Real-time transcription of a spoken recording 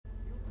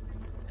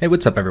Hey,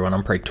 what's up everyone?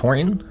 I'm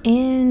Praetorian.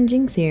 And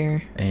Jynx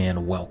here.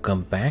 And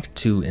welcome back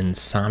to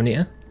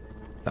Insomnia,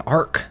 the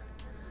Ark.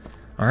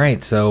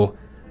 Alright, so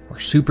we're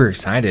super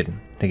excited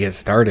to get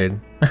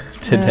started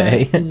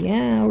today.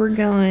 Yeah, we're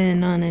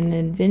going on an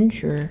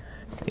adventure.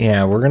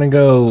 Yeah, we're gonna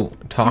go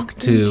talk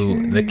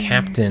to the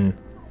captain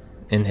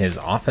in his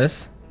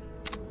office.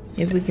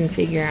 If we can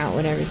figure out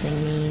what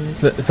everything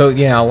means. So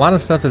yeah, a lot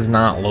of stuff is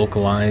not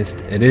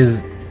localized. It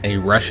is a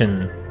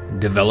Russian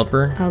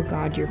developer. Oh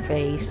god, your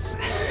face.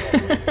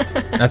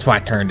 That's why I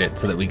turned it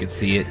so that we could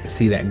see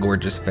that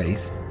gorgeous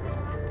face.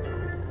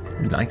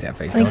 You like that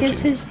face, don't you? Like,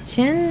 is his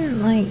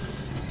chin, like,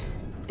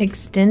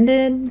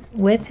 extended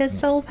with his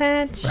soul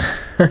patch?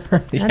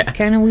 That's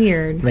kind of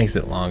weird. Makes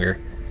it longer.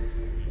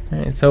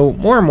 Alright, so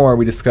more and more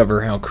we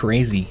discover how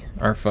crazy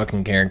our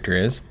fucking character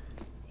is.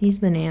 He's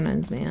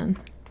bananas, man.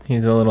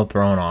 He's a little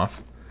thrown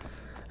off.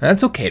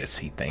 That's okay to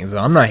see things, though.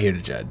 I'm not here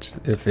to judge.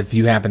 If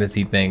you happen to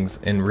see things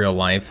in real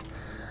life,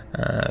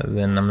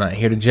 then I'm not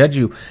here to judge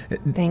you.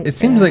 Thanks it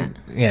seems like,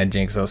 yeah,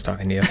 Jynx, I was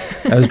talking to you.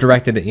 I was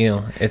directed at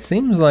you. It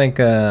seems like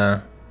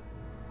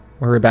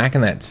we're back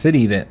in that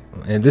city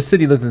this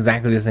city looks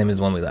exactly the same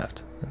as when we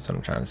left. That's what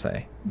I'm trying to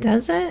say.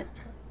 Does it?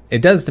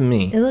 It does to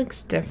me. It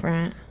looks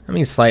different. I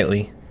mean,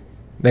 slightly.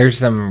 There's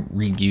some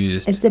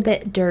reused. It's a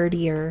bit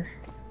dirtier.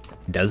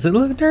 Does it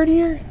look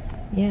dirtier?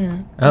 Yeah.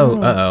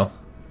 Oh, uh-oh.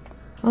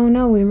 Oh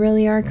no, we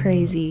really are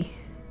crazy.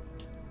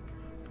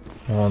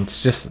 Well,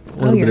 it's just a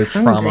little bit of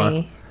hungry.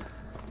 trauma.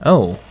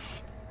 Oh,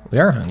 we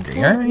are hungry.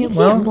 Well, All right, you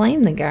can't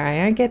blame the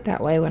guy. I get that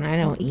way when I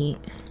don't eat.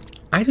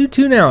 I do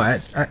too now. I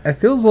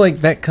feels like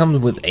that comes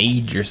with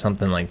age or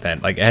something like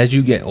that. Like, as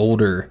you get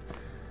older,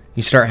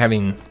 you start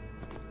having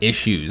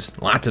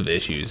issues. Lots of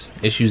issues.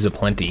 Issues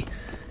aplenty.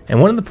 And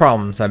one of the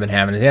problems I've been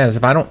having is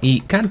if I don't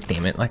eat, god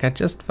damn it, like I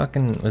just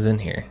fucking was in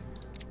here.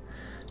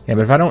 Yeah,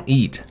 but if I don't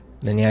eat,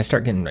 then yeah, I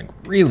start getting like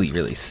really,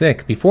 really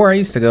sick. Before I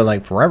used to go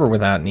like forever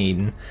without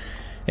eating,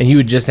 and you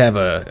would just have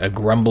a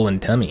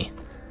grumbling tummy.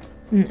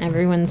 And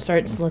everyone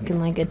starts looking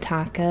like a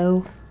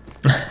taco.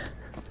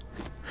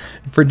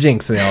 For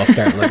Jynx, they all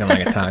start looking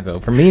like a taco.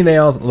 For me, they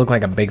all look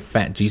like a big,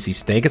 fat, juicy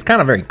steak. It's kind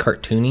of very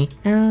cartoony.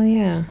 Oh,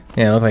 yeah.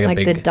 Yeah, it look like a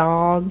big... Like the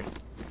dog.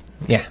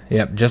 Yeah,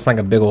 yep, just like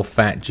a big old,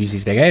 fat, juicy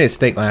steak. I ate a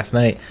steak last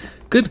night.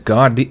 Good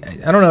God.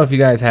 I don't know if you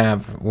guys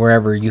have,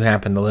 wherever you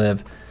happen to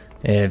live,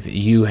 if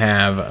you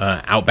have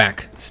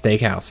Outback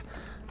Steakhouse.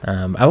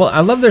 I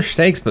love their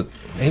steaks, but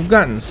they've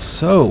gotten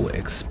so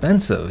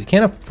expensive. You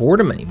can't afford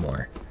them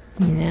anymore.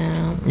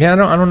 No. Yeah,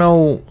 I don't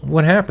know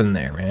what happened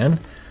there, man.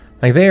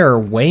 Like, they are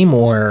way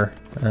more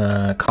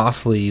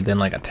costly than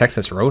like a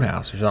Texas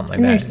Roadhouse or something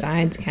like that. Their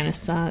sides kind of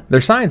suck.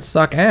 Their sides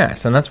suck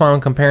ass, and that's why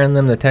I'm comparing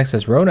them to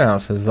Texas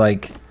Roadhouse. Is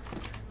like,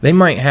 they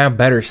might have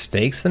better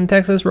steaks than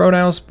Texas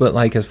Roadhouse, but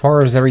like as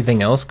far as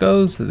everything else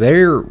goes,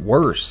 they're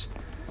worse.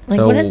 Like,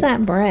 so, what is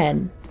that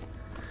bread?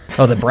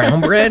 Oh, the brown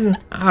bread?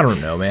 I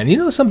don't know, man. You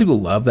know, some people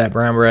love that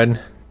brown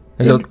bread.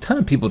 There's a ton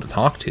of people to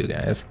talk to,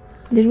 guys.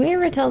 Did we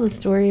ever tell the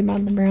story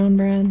about the brown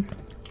bread?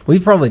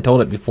 We've probably told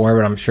it before,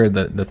 but I'm sure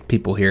that the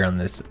people here on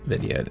this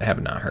video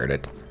have not heard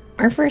it.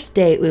 Our first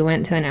date, we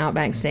went to an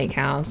Outback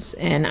Steakhouse,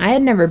 and I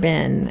had never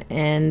been,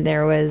 and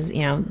there was,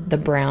 you know, the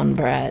brown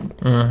bread,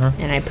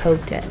 and I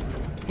poked it,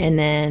 and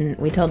then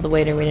we told the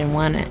waiter we didn't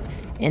want it,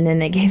 and then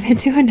they gave it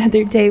to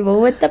another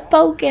table with the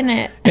poke in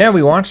it. Yeah,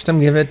 we watched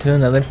them give it to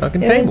another fucking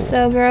table. It was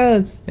so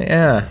gross.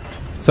 Yeah.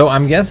 So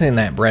I'm guessing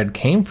that bread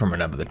came from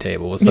another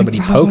table. Was somebody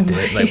poked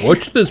it? Like,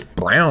 what's this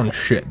brown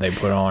shit they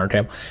put on our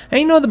table?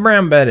 And you know the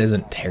brown bread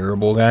isn't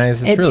terrible,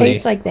 guys. It's really,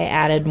 tastes like they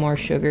added more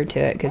sugar to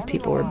it because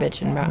people were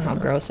bitching about how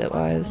gross it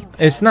was.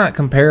 It's not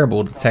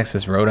comparable to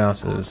Texas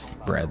Roadhouse's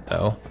bread, though.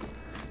 All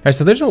right,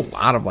 so there's a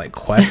lot of like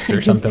quests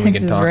or something we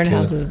can talk to. Texas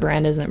Roadhouse's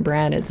bread isn't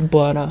bread; it's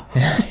butter.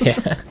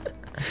 Yeah.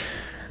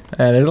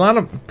 There's a lot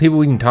of people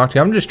we can talk to.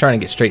 I'm just trying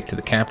to get straight to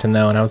the captain,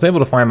 though, and I was able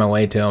to find my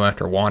way to him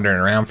after wandering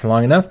around for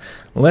long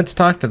enough. Let's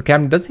talk to the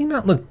captain. Does he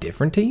not look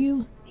different to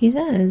you? He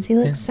does. He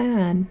looks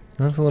sad.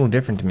 He looks a little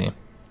different to me.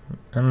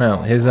 I don't know.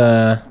 His,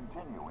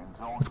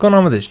 what's going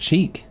on with his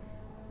cheek?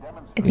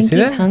 I think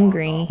he's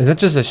hungry. Is that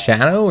just a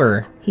shadow,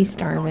 or? He's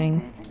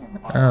starving.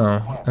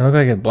 Oh, it looked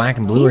like it's black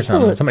and blue or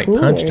something. Somebody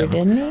punched him.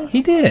 Didn't he?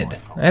 He did.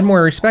 I had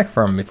more respect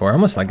for him before.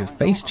 Almost like his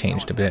face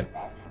changed a bit.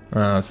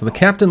 So the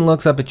captain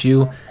looks up at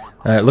you.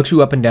 Looks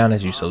you up and down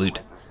as you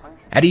salute.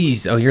 At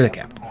ease. Oh, you're the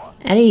captain.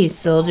 At ease,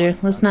 soldier.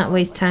 Let's not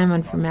waste time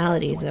on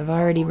formalities. I've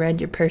already read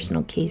your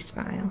personal case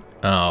file.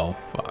 Oh,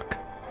 fuck.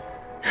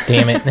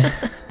 Damn it.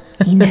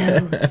 He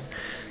knows.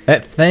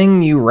 That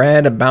thing you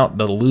read about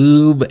the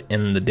lube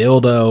and the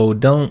dildo,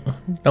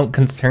 don't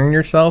concern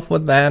yourself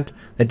with that.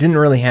 That didn't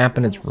really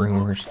happen. It's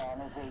rumors.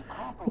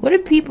 What do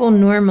people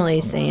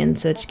normally say in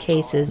such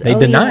cases? They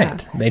deny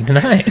it. They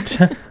deny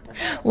it.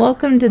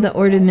 Welcome to the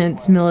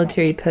Ordnance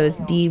Military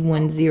Post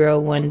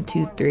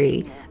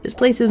D10123. This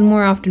place is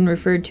more often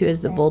referred to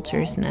as the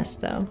Vulture's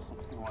Nest, though.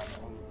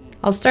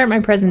 I'll start my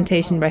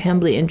presentation by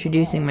humbly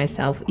introducing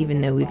myself, even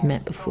though we've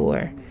met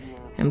before.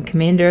 I'm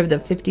commander of the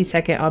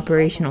 52nd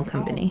Operational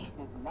Company.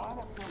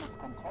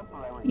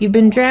 You've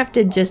been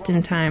drafted just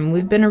in time.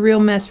 We've been a real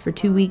mess for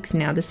 2 weeks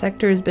now. The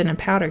sector has been a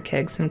powder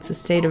keg since the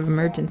state of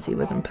emergency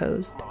was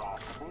imposed.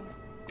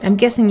 I'm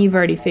guessing you've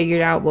already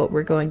figured out what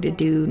we're going to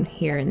do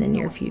here in the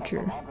near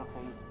future.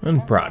 In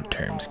broad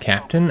terms,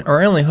 Captain.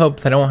 Our only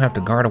hope that I won't have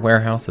to guard a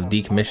warehouse of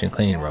decommissioned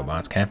cleaning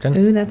robots, Captain.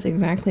 Ooh, that's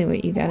exactly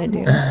what you gotta do.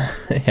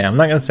 Yeah, I'm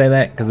not going to say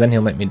that, because then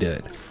he'll make me do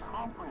it.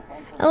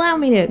 Allow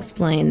me to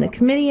explain. The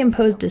committee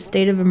imposed a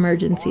state of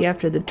emergency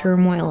after the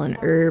turmoil in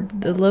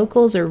Urb. The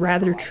locals are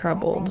rather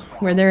troubled.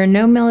 Where there are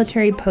no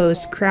military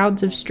posts,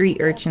 crowds of street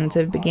urchins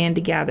have began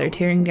to gather,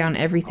 tearing down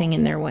everything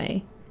in their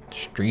way.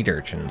 Street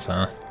urchins,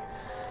 huh?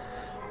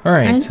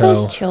 Alright, Aren't so...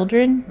 those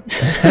children?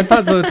 I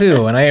thought so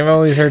too. When I've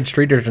always heard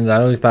street urchins, I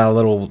always thought of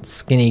little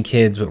skinny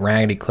kids with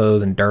raggedy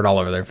clothes and dirt all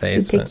over their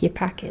face. You pick your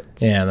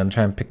pockets. Yeah, then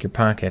try and pick your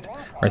pocket.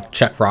 Or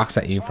chuck rocks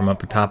at you from up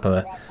the top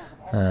of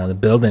the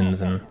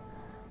buildings and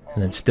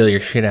then steal your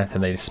shit after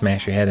they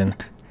smash your head in.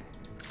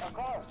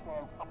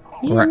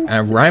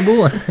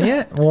 Rival?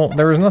 Yeah, well,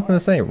 there was nothing to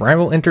say.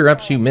 Rival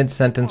interrupts you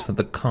mid-sentence with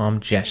a calm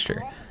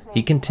gesture.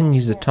 He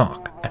continues to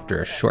talk after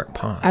a short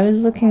pause. I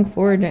was looking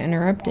forward to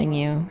interrupting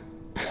you.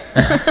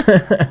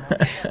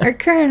 Our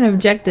current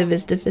objective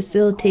is to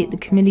facilitate the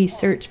committee's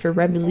search for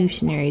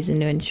revolutionaries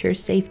and to ensure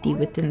safety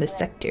within the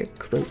sector,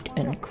 quote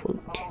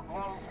unquote.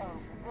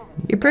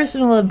 Your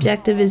personal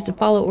objective is to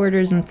follow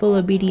orders in full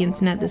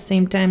obedience and at the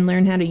same time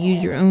learn how to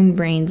use your own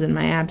brains in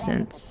my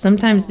absence.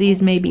 Sometimes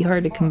these may be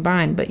hard to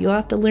combine, but you'll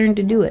have to learn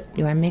to do it.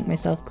 Do I make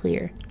myself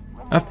clear?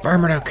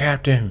 Affirmative,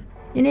 Captain.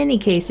 In any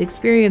case,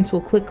 experience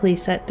will quickly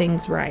set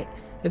things right.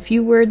 A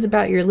few words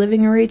about your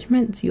living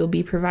arrangements, you'll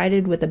be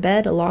provided with a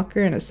bed, a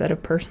locker, and a set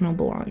of personal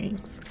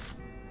belongings.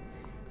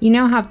 You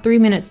now have 3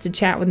 minutes to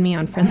chat with me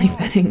on friendly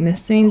fetting.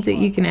 This means that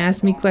you can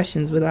ask me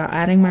questions without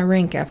adding my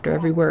rank after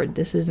every word.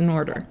 This is an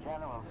order.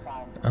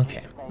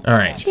 Okay.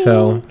 Alright,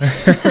 so...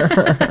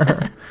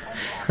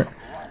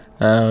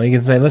 we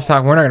can say, let's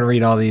talk. We're not going to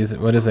read all these.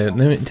 What is it?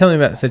 Tell me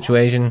about the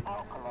situation.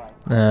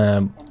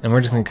 And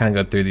we're just going to kind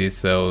of go through these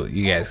so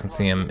you guys can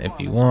see them if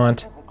you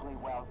want.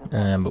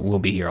 But we'll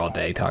be here all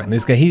day talking.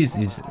 This guy,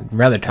 he's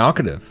rather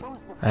talkative.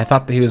 I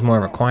thought that he was more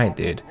of a quiet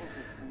dude.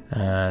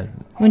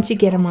 Once you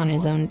get him on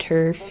his own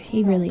turf,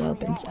 he really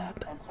opens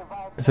up.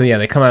 So yeah,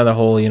 they come out of the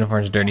hole,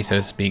 uniforms dirty, so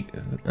to speak.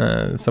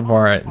 So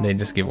far, they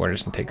just give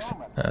orders and take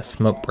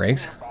smoke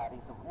breaks.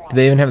 Do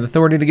they even have the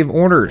authority to give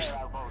orders?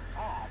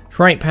 That's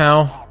right,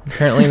 pal.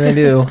 Apparently they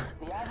do.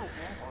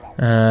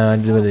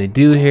 What do they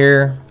do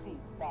here?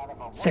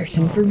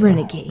 Searching for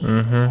renegade.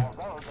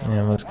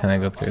 Yeah, let's kind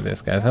of go through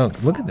this, guys. Oh,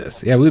 look at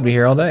this. Yeah, we'd be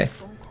here all day.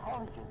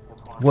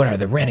 What are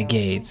the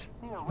renegades?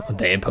 Well,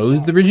 they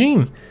oppose the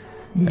regime.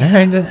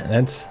 Alright,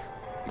 that's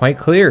quite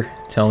clear.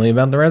 Tell me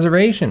about the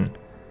reservation.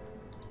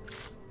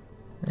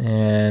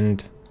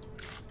 And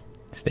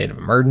state of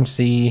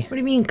emergency. What do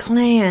you mean,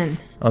 clan?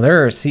 Oh,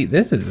 there are... See,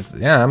 this is...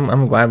 Yeah,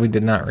 I'm glad we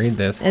did not read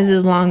this. This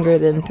is longer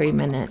than 3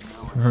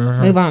 minutes.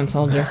 Move on,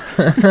 soldier.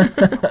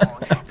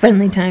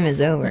 Friendly time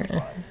is over.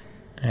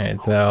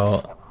 Alright,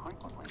 so...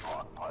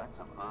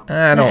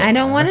 I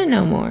don't want to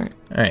know more.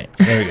 Alright,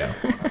 there we go.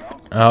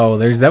 Oh,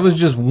 that was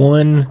just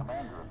one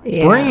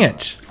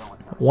branch.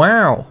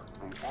 Wow.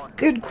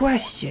 Good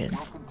question.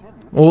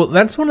 Well,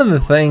 that's one of the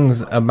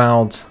things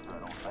about...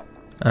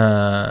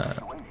 I'm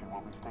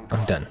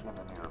done.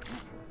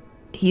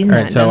 He's not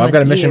Alright, so I've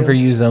got a mission for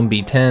you, Zone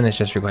B10. It's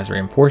just request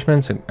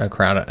reinforcements. A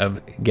crowd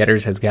of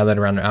getters has gathered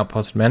around the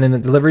outpost demanding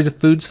that deliveries of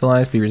food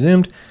supplies be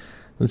resumed.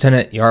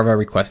 Lieutenant Yarva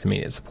requests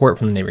immediate support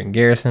from the neighboring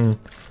garrison.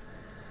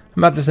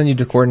 I'm about to send you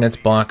to coordinates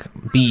block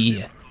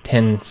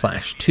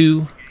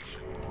B10/2,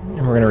 and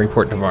we're going to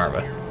report to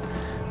Varva.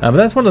 But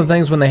that's one of the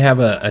things when they have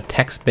a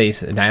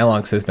text-based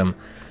dialogue system,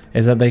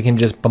 is that they can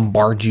just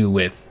bombard you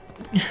with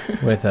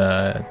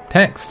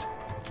text.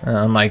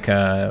 Unlike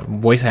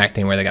voice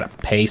acting where they got to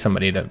pay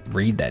somebody to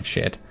read that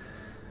shit.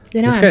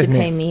 They don't have to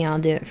pay me, I'll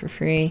do it for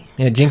free.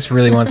 Yeah, Jynx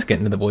really wants to get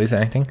into the voice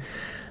acting.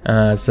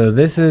 So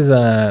this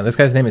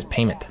guy's name is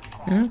Payment.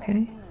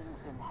 Okay.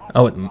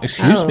 Oh,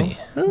 excuse me.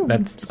 Ooh,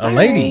 that's sorry. a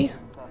lady.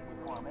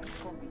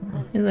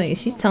 He's like,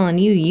 she's telling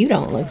you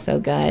don't look so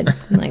good.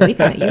 I'm like, we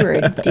thought you were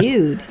a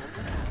dude.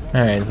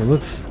 All right, so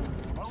let's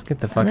get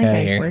the fuck out of here.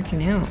 That guy's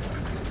working out.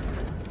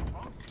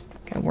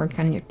 Gotta work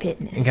on your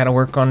fitness. You gotta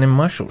work on them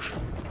muscles.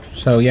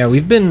 So yeah,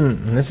 we've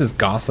been. This is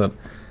gossip,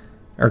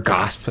 or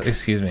Gosp,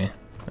 excuse me.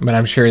 But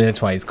I'm sure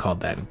that's why he's called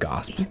that,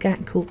 Gosp. He's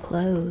got cool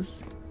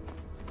clothes.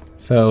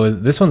 So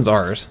this one's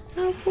ours.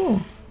 Oh,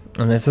 cool.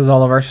 And this is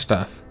all of our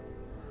stuff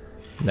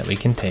that we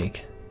can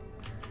take.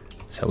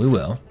 So we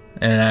will.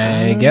 And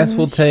I guess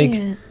we'll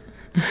take...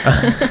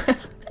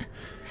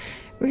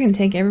 We're going to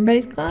take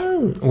everybody's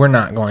clothes. We're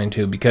not going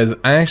to, because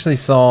I actually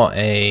saw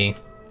a...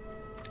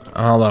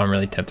 Although I'm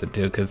really tempted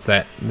to, because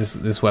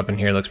this weapon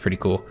here looks pretty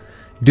cool.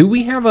 Do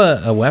we have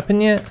a weapon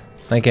yet?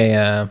 Like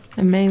a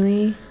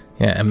melee?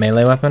 Yeah, a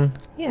melee weapon?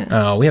 Yeah.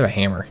 Oh, we have a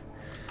hammer.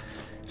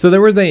 So there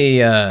was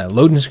a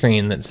loading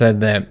screen that said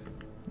that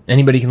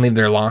anybody can leave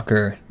their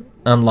locker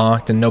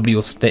unlocked and nobody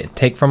will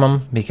take from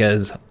them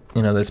because,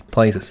 you know, this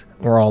place,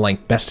 we're all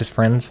like bestest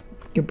friends.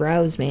 You're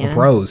bros, man. We're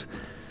bros.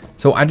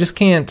 So I just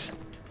can't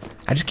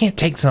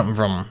take something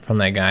from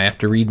that guy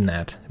after reading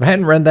that. If I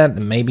hadn't read that,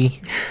 then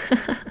maybe.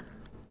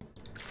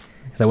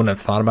 Because I wouldn't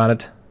have thought about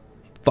it.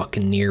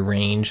 Fucking near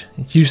range.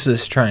 It's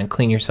useless trying to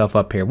clean yourself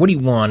up here. What do you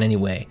want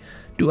anyway?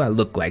 Do I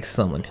look like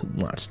someone who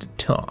wants to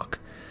talk?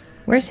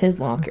 Where's his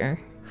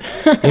locker?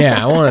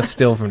 Yeah, I want to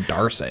steal from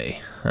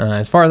Darcy.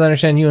 As far as I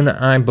understand, you and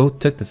I both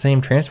took the same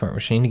transport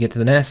machine to get to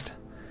the nest.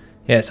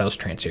 Yes, I was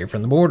transferred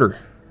from the border.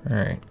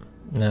 Alright.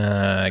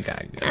 I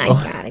gotta go. I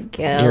gotta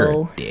go. You're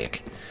a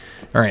dick.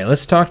 Alright,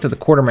 let's talk to the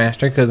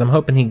quartermaster, because I'm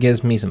hoping he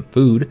gives me some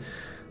food.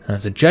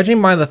 So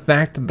judging by the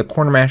fact that the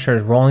quartermaster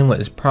is rolling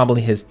what is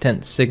probably his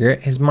 10th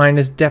cigarette, his mind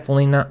is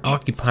definitely not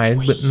occupied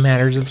with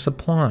matters of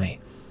supply.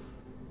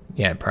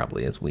 Yeah, it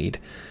probably is weed.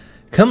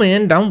 Come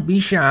in, don't be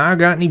shy.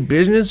 Got any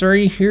business, or are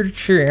you here to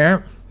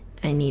chat?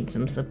 I need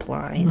some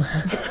supplies.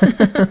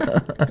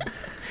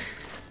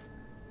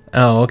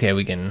 Oh, okay,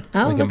 we can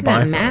Oh, we can look at buy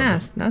that from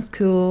mask. That's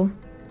cool.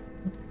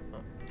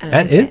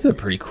 That is a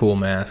pretty cool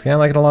mask. Yeah, I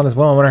like it a lot as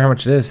well. I wonder how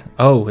much it is.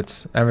 Oh,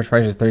 its average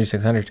price is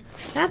 $3,600.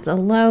 That's a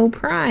low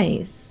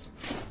price.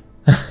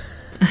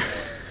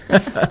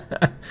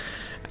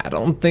 I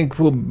don't think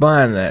we'll be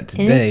buying that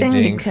today,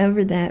 Anything Jinx. to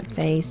cover that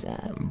face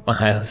up.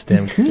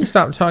 Milestem, can you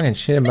stop talking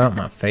shit about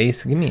my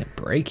face? Give me a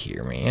break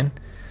here, man.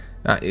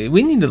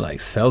 We need to like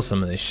sell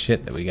some of this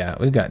shit that we got.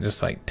 We've got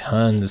just like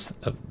tons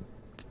of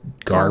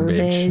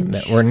garbage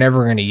that we're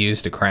never going to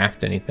use to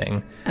craft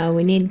anything. Oh,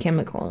 we need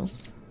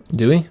chemicals.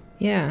 Do we?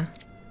 Yeah.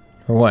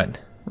 For what?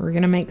 We're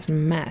gonna make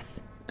some meth.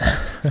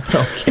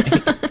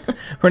 Okay.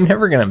 We're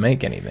never going to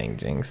make anything,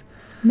 Jinx.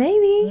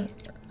 Maybe.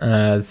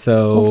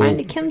 So We'll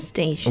find a chem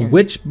station.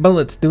 which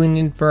bullets do we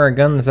need for our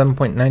gun? The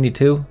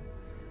 7.92?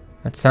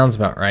 That sounds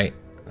about right.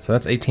 So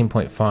that's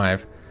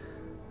 18.5.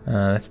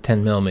 That's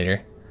 10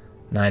 millimeter.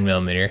 9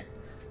 millimeter.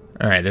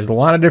 Alright, there's a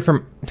lot of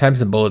different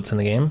types of bullets in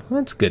the game.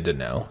 Well, that's good to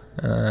know.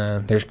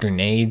 There's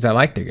grenades. I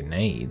like the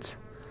grenades.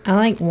 I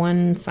like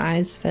one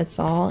size fits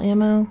all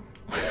ammo.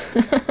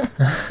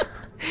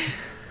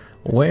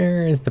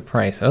 Where is the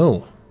price?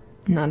 Oh,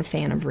 I'm not a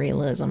fan of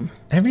realism.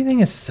 everything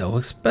is so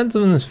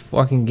expensive in this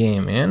fucking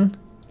game, man.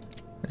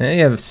 They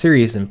have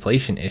serious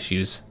inflation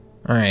issues.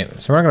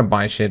 Alright, so we're not gonna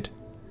buy shit.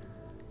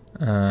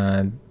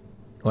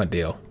 What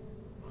deal?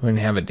 We didn't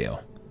have a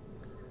deal.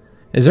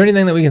 Is there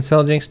anything that we can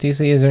sell, Jinx? Do you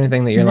see? Is there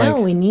anything that you're like? No,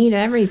 we need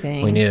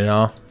everything. We need it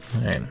all?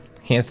 Alright,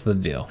 cancel the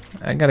deal.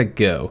 I gotta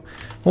go.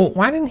 Well,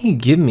 why didn't he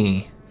give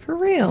me... For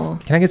real.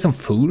 Can I get some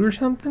food or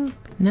something?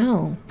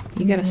 No,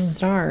 you gotta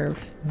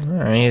starve.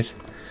 Alright.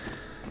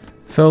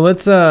 So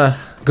let's go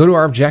to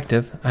our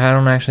objective. I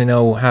don't actually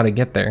know how to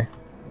get there.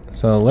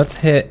 So let's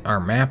hit our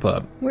map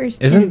up. Where's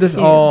Isn't this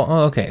 10-2? all...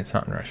 Oh, okay, it's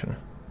not in Russian.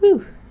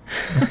 Whew.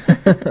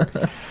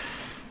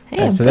 Hey,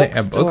 Alright, so a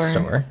bookstore.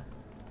 bookstore.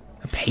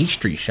 A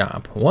pastry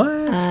shop.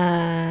 What?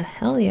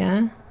 Hell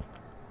yeah.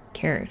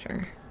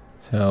 Character.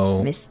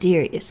 So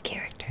Mysterious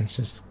character. it's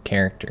just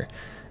character.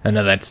 Oh,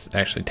 no, that's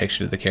actually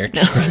texture to the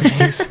character screen.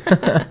 Jinx.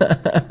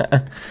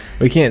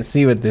 We can't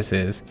see what this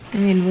is. I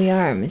mean, we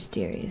are a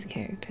mysterious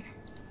character.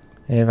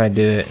 If I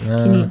did it, no.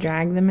 Can you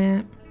drag the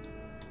map?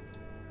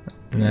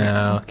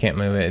 No, can't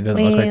move it. It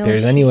doesn't look like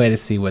there's any way to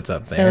see what's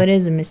up there. So it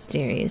is a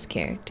mysterious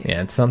character.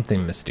 Yeah, it's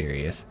something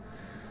mysterious.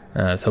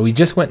 So we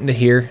just went into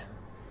here.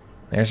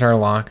 There's our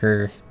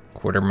locker,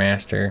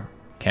 quartermaster,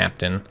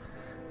 captain.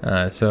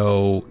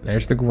 So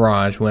there's the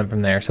garage. Went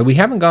from there. So we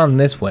haven't gone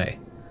this way.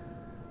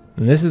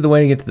 And this is the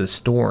way to get to the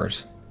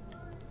stores.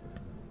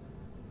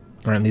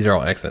 Alright, these are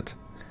all exits.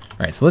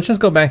 Alright, so let's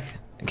just go back.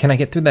 Can I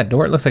get through that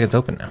door? It looks like it's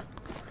open now.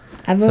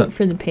 I vote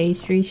for the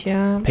pastry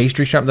shop.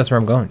 Pastry shop, that's where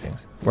I'm going,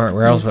 James.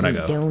 Where else would I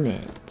go?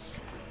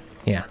 Donuts.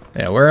 Yeah,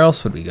 where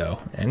else would we go?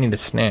 I need a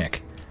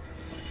snack.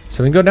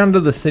 So we can go down to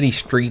the city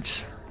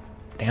streets.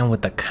 Down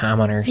with the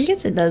commoners. I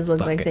guess it does look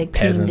like they cleaned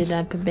peasants. it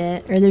up a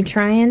bit. Or they're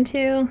trying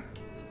to.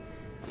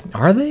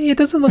 Are they? It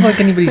doesn't look like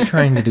anybody's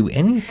trying to do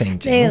anything,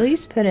 James. They at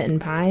least put it in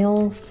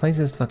piles. This place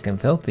is fucking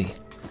filthy.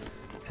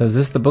 So is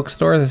this the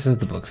bookstore? This is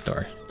the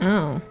bookstore.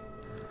 Oh.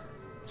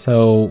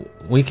 So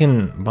we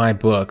can buy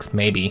books,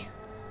 maybe.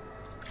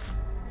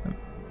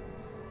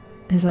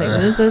 It's like,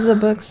 this is a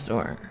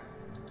bookstore.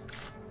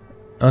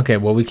 Okay,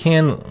 well we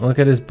can look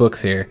at his books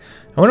here.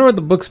 I wonder what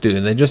the books do. Are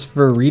they just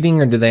for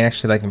reading, or do they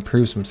actually like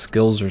improve some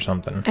skills or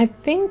something? I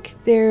think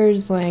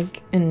there's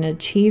like an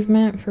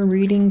achievement for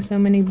reading so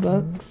many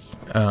books.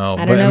 Oh,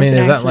 I but don't know I mean, if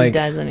it is that actually like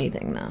does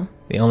anything though.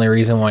 the only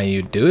reason why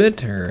you do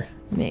it, or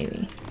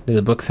Maybe. do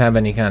the books have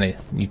any kind of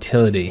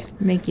utility?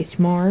 Make you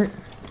smart.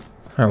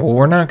 All right, well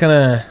we're not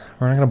gonna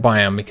buy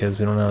them because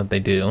we don't know what they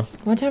do.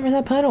 Watch out for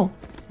that puddle.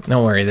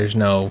 Don't worry, there's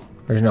no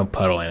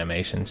puddle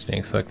animations,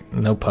 Jinx. Look,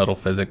 no puddle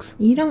physics.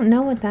 You don't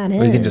know what that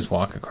is. We can just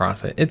walk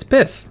across it. It's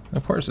piss.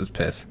 Of course it's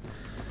piss.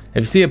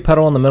 If you see a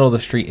puddle in the middle of the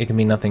street, it can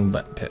be nothing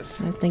but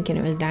piss. I was thinking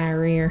it was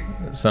diarrhea.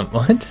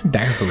 What?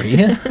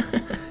 Diarrhea?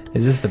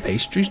 Is this the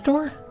pastry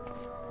store?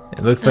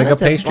 It looks Oh, like a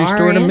that's pastry bar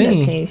store to and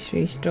me. A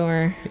pastry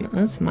store.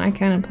 That's my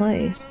kind of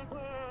place.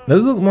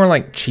 Those look more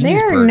like cheeseburgers.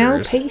 There are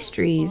no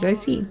pastries. I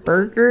see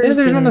burgers. Yeah,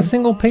 there's not and a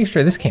single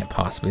pastry. This can't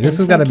possibly. This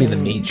has got to be the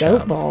fucking meat goat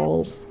shop.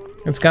 balls.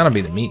 It's gotta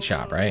be the meat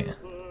shop, right?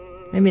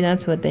 Maybe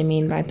that's what they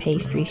mean by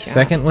pastry shop.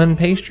 Second wind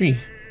pastry.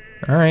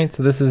 Alright,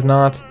 so this is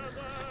not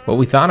what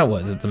we thought it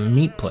was. It's a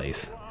meat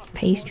place.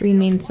 Pastry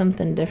means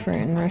something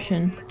different in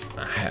Russian.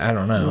 I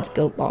don't know. It's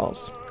goat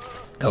balls.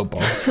 Goat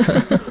balls.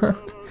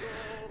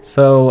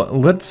 So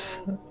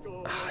let's...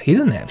 He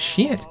doesn't have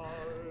shit.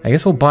 I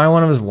guess we'll buy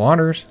one of his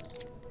waters.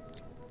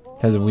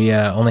 Because we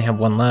only have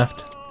one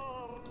left.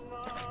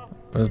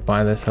 Let's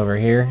buy this over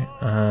here.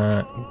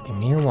 Give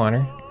me your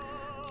water.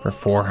 For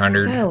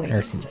 400. So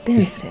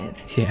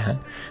expensive. Yeah.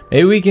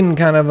 Maybe we can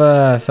kind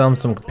of sell him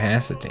some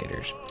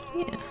capacitors.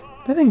 Yeah.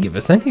 That didn't give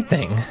us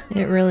anything.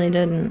 It really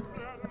didn't.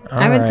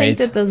 I would think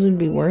that those would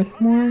be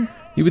worth more.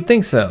 You would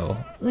think so.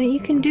 Like, you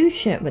can do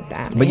shit with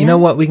that, man. But you know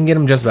what? We can get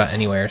them just about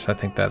anywhere, so I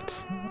think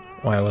that's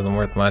why it wasn't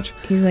worth much.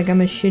 He's like,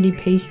 I'm a shitty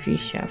pastry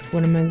chef.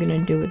 What am I going to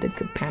do with the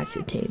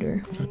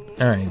capacitator?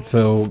 Alright,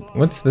 so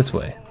what's this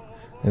way?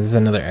 Is this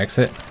another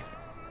exit?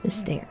 The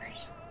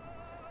stairs.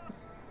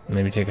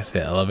 Maybe take us to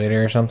the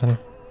elevator or something?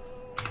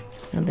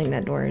 I don't think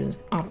that door is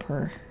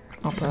opera.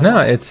 No,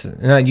 it's...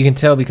 No, you can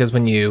tell because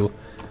when you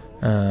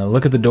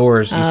look at the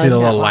doors, you see the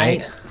little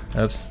light.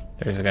 Oops.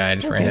 There's a guy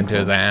just ran into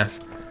his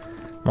ass.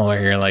 I'm over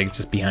here, like,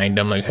 just behind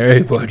him, like,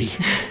 hey, buddy.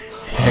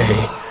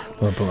 Hey. I'm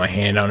gonna put my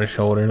hand on his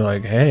shoulder,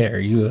 like, hey, are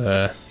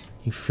you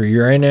free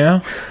right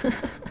now?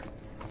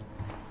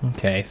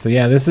 Okay, so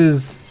yeah, this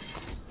is...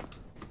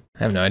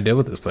 I have no idea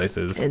what this place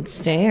is. It's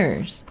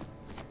stairs.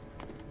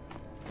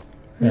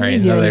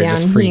 Alright, another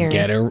just free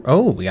ghetto.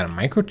 Oh, we got a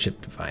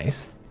microchip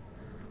device.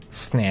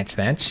 Snatch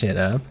that shit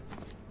up.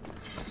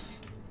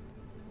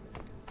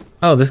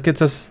 Oh, this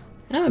gets us...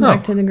 Oh,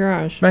 back to the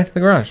garage. Back to the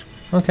garage.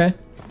 Okay.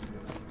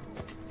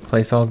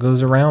 Place all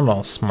goes around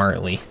all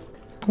smartly.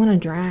 I want to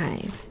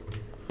drive.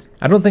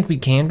 I don't think we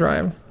can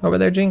drive over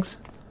there, Jinx.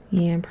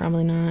 Yeah,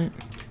 probably not.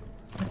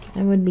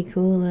 That would be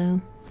cool,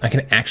 though. I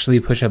can actually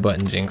push a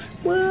button, Jinx.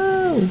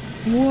 Whoa!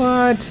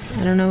 What?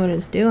 I don't know what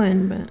it's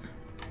doing, but...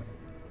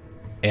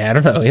 Yeah, I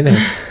don't know either.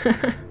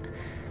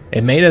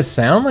 It made us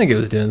sound like it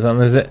was doing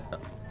something. Is it?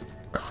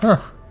 Huh.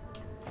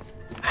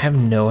 I have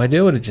no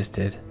idea what it just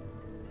did.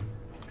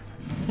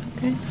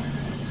 Okay.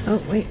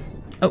 Oh, wait.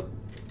 Oh.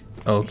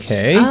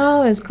 Okay.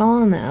 Oh, it's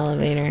calling the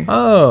elevator.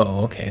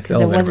 Oh, okay.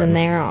 Because it wasn't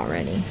there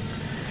already.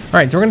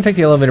 Alright, so we're going to take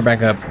the elevator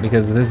back up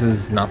because this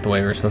is not the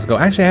way we're supposed to go.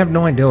 Actually, I have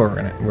no idea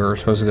where we're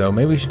supposed to go.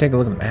 Maybe we should take a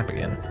look at the map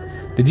again.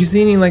 Did you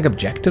see any, like,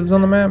 objectives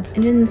on the map?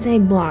 It didn't say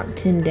block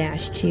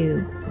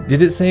 10-2.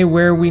 Did it say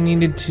where we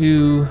needed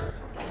to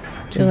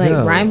So, like,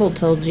 Ribel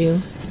told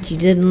you, but you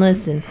didn't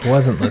listen.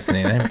 Wasn't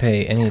listening. I didn't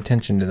pay any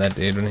attention to that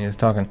dude when he was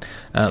talking.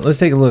 Let's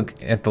take a look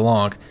at the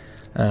log.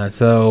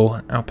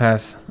 So,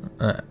 Outpass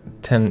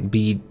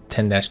 10B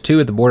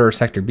 10-2 at the border of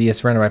Sector B is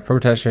surrounded by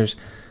protesters.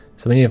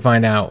 So we need to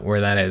find out where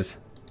that is.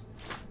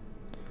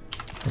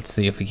 Let's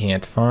see if we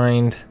can't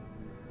find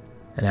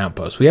an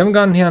outpost. We haven't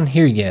gotten down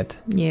here yet.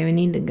 Yeah, we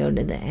need to go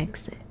to the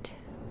exit.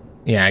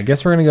 Yeah, I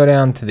guess we're going to go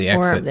down to the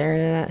exit. Or up there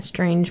to that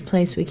strange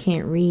place we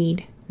can't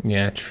read.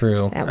 Yeah,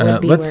 true. That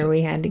would be where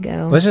we had to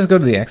go. Let's just go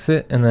to the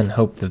exit and then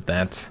hope that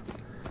that's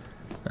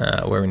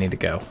where we need to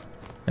go.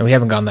 And we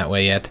haven't gone that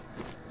way yet.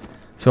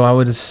 So I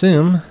would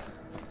assume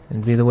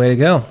it'd be the way to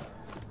go.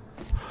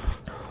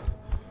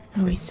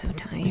 Oh, he's so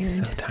tired. He's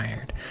so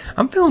tired.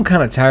 I'm feeling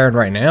kind of tired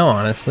right now,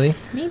 honestly.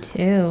 Me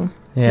too.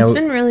 Yeah, it's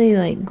been really,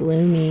 like,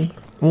 gloomy.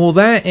 Well,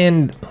 that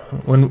and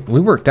when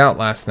we worked out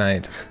last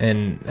night,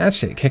 and that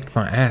shit kicked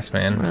my ass,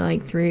 man. Or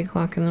like 3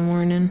 o'clock in the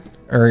morning.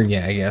 Or,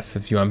 yeah, I guess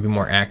if you want to be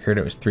more accurate,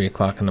 it was 3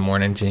 o'clock in the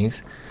morning,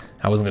 Jinx.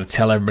 I wasn't going to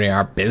tell everybody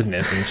our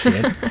business and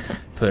shit.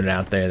 Put it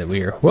out there that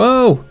we were,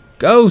 whoa,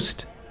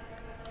 ghost.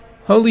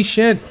 Holy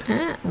shit.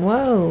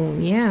 Whoa,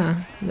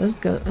 yeah. Those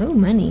go, oh,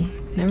 money.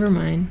 Never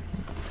mind.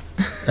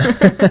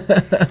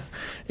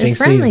 Jinx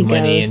sees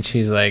money and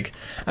she's like,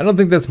 I don't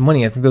think that's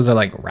money. I think those are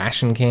like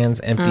ration cans,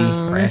 empty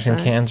ration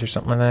cans or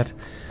something like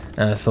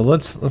that. So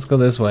let's go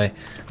this way.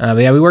 But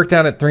yeah, we worked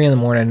out at 3 in the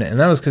morning, and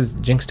that was because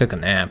Jinx took a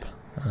nap.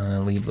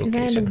 Leave location.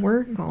 I had to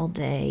work all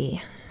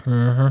day.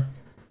 So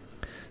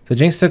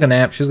Jinx took a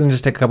nap. She was gonna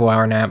just take a couple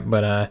hour nap,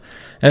 but I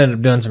ended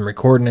up doing some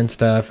recording and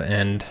stuff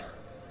and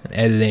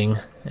editing.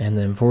 And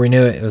then before we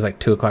knew it, it was like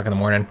 2 o'clock in the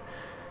morning.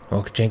 I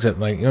woke Jinx up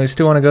like, you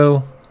still want to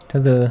go to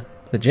the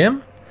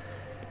gym?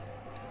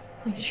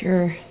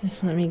 Sure,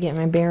 just let me get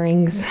my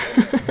bearings.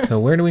 So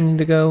where do we need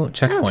to go?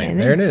 Checkpoint. Okay,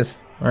 there it is.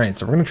 All right,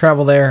 so we're going to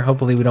travel there.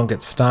 Hopefully we don't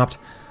get stopped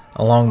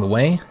along the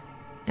way.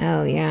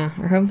 Oh, yeah.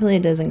 Or hopefully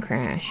it doesn't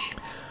crash.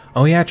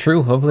 Oh, yeah,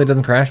 true. Hopefully it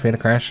doesn't crash. We had a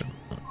crash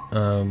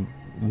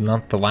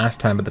not the last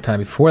time, but the time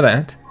before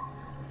that.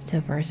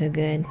 So far, so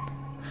good.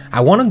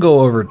 I want to go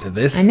over to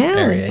this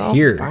area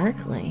here. It's all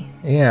sparkly.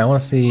 Yeah, I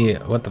want to see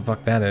what the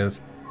fuck that is.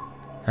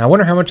 I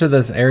wonder how much of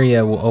this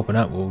area will open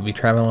up. Will we be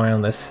traveling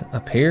around this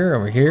up here,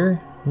 over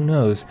here? Who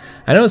knows?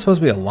 I know it's supposed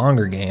to be a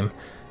longer game,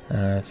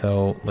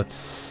 so let's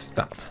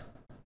stop.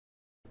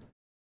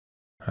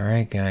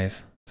 Alright,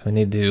 guys. So we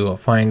need to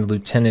find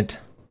Lieutenant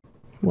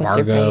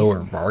Vargo or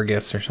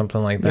Vargas or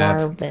something like that.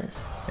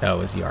 Jarvis. Oh,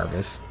 it was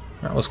Jarvis.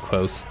 That was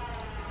close.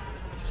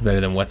 It's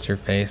better than What's Her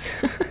Face.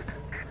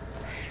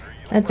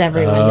 That's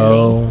everyone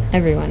to me.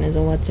 Everyone is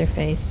a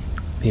what's-her-face.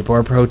 People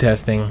are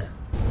protesting.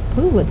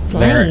 Ooh, with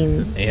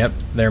flames.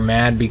 They're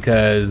mad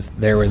because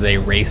there was a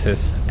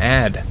racist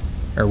ad,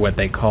 or what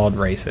they called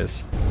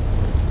racist.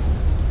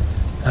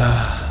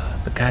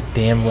 The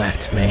goddamn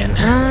left, man.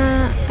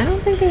 I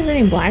don't think there's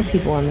any black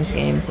people in this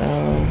game,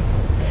 so...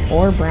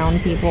 Or brown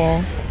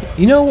people.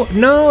 You know,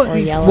 no. Or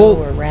yellow,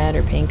 or red,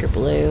 or pink, or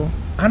blue.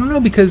 I don't know,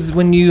 because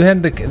when you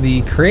had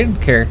the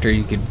created character,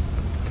 you could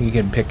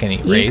pick any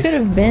race. You could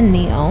have been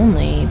the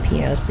only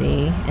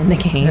POC in the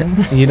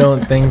game. You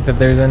don't think that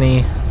there's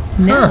any...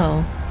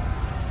 No.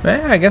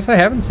 I guess I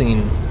haven't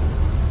seen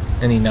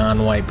any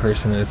non-white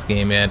person in this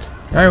game yet.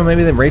 Alright, well,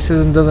 maybe the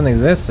racism doesn't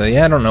exist, so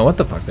yeah, I don't know what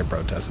the fuck they're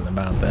protesting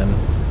about then.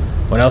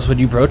 What else would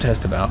you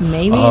protest about?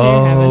 Maybe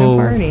they're having a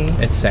party.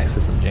 It's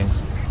sexism,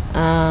 Jinx.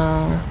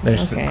 Oh,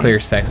 There's clear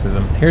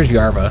sexism. Here's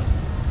Yarva.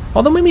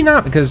 Although maybe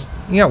not, because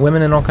you got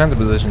women in all kinds of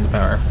positions of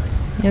power.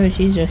 Yeah, but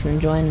she's just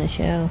enjoying the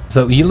show.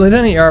 So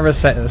Lieutenant Yarva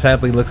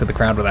sadly looks at the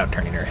crowd without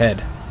turning her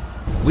head.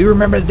 We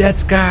remember the dead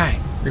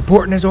sky.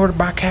 Reporting is ordered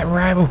by Captain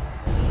Rival.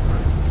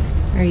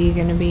 Are you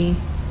gonna be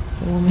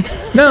the woman?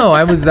 No,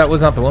 that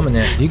was not the woman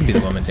yet. You can be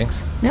the woman,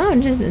 Jinx. No,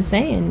 I'm just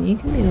saying you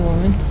can be the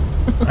woman.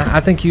 I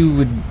think you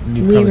would.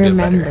 We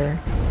remember.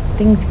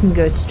 Things can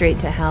go straight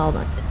to hell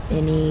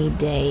any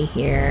day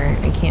here.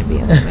 I can't be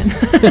a woman.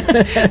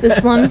 The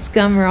slum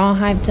scum are all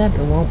hyped up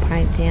and won't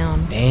pipe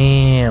down.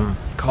 Damn,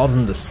 called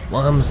them the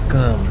slum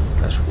scum.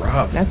 That's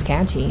rough. That's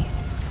catchy.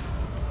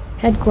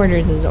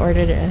 Headquarters has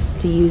ordered us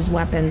to use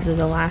weapons as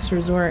a last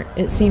resort.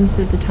 It seems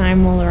that the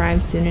time will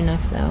arrive soon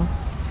enough, though.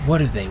 What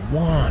do they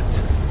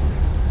want?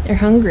 They're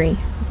hungry,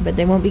 but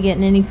they won't be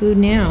getting any food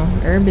now.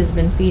 Herb has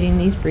been feeding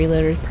these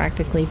freeloaders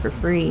practically for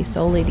free,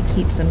 solely to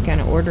keep some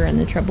kind of order in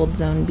the troubled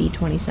zone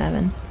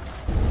B-27.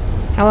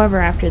 However,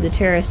 after the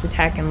terrorist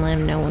attack in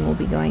Lim, no one will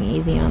be going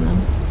easy on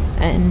them.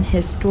 An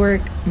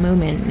historic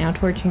moment, now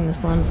torching the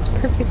slums is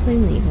perfectly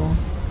legal.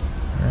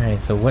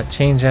 Alright, so what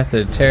changed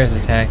after the terrorist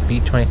attack?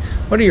 B-20.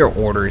 What are your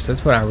orders?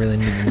 That's what I really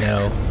need to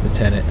know,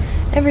 Lieutenant.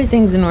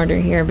 Everything's in order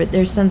here, but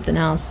there's something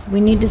else.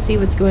 We need to see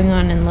what's going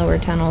on in lower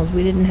tunnels.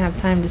 We didn't have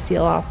time to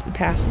seal off the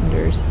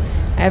passengers.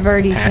 I've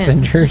already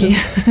Passengers?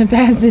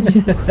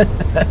 Passengers.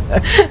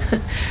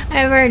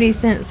 I've already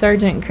sent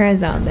Sergeant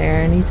Krez out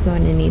there, and he's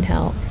going to need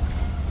help.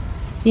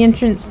 The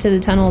entrance to the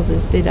tunnels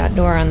is through that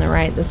door on the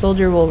right. The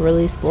soldier will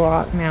release the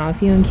lock now.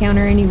 If you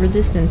encounter any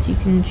resistance, you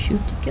can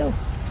shoot to kill.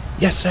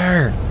 Yes,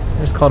 sir.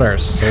 I just called her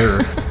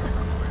sir.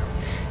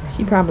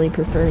 She probably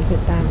prefers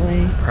it that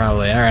way.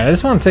 Probably. Alright, I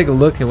just want to take a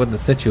look at what the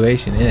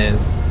situation is.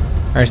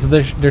 Alright, so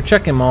they're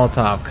chucking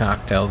Molotov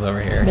cocktails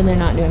over here. But they're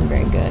not doing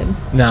very good.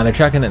 No, they're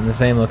chucking it in the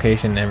same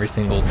location every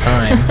single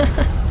time.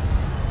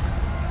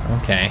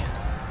 Okay.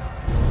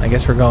 I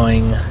guess we're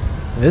going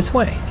this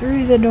way.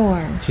 Through the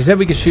door. She said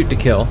we could shoot to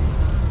kill.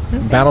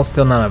 Okay. Battle's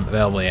still not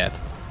available yet.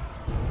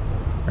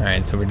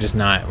 Alright, so we're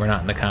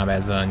not in the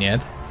combat zone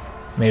yet.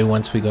 Maybe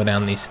once we go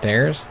down these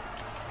stairs.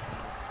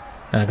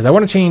 Because I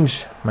want to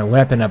change my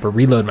weapon up or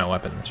reload my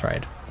weapon. That's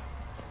right.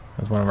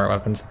 That's one of our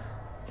weapons.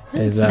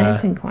 It's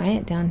nice and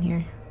quiet down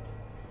here.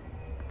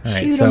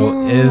 Alright,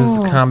 so is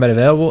combat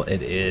available?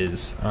 It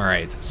is.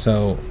 Alright,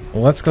 so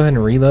let's go ahead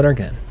and reload our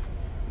gun.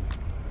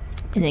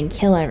 And then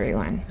kill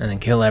everyone. And then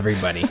kill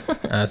everybody.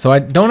 So I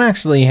don't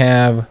actually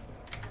have...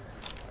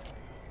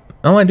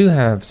 Oh, I do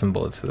have some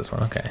bullets to this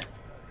one. Okay.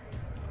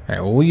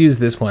 Alright, well, we'll use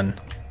this one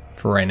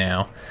for right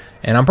now.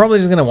 And I'm probably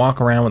just going to walk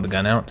around with the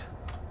gun out.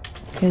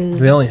 It's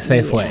the only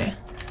safe way.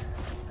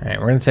 Alright,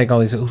 we're going to take all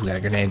these... Ooh, we got a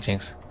grenade,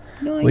 Jinx.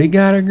 Nice. We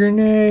got a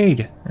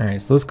grenade!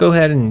 Alright, so let's go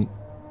ahead and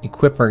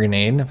equip our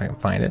grenade, if I can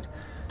find it.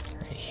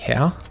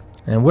 Yeah.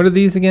 And what are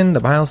these again?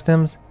 The bile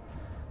stems?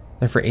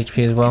 They're for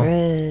HP as well?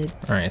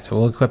 Alright, so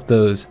we'll equip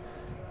those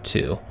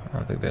too. I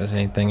don't think there's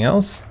anything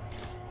else.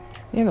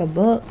 We have a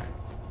book.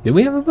 Do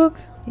we have a book?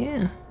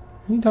 Yeah.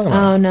 What are you talking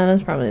about? Oh, no,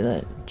 that's probably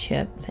the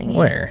chip thingy.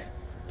 Where?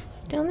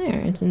 It's down there.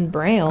 It's in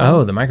Braille.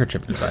 Oh, the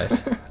microchip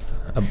device.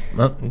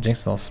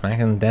 Jinx is all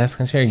smacking the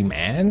desk and shit. Are you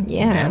mad?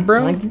 Yeah. Mad,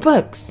 bro? Like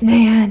books,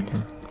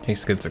 man.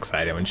 Jinx gets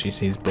excited when she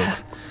sees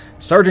books.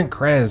 Sergeant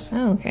Krez.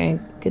 Oh, okay.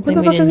 Good What thing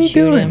the we fuck is didn't he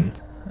shoot doing? him.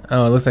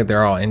 Oh, it looks like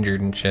they're all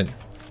injured and shit.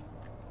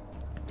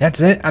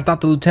 That's it? I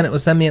thought the lieutenant would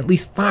send me at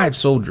least 5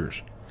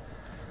 soldiers.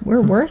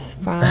 We're worth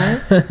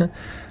 5.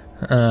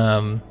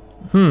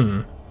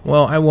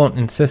 Well, I won't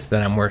insist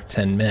that I'm worth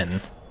 10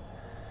 men.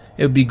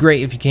 It would be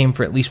great if you came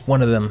for at least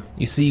one of them.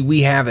 You see,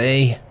 we have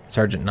a...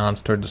 Sergeant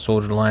nods toward the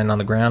soldier lying on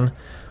the ground.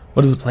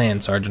 What is the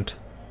plan, Sergeant?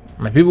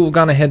 My people have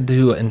gone ahead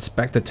to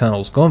inspect the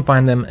tunnels. Go and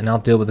find them, and I'll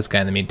deal with this guy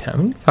in the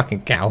meantime. You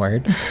fucking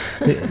coward.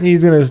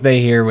 He's gonna stay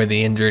here with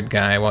the injured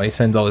guy while he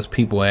sends all his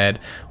people ahead.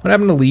 What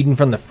happened to leading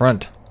from the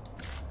front?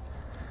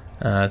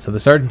 So the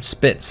sergeant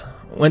spits.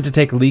 Went to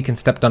take a leak and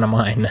stepped on a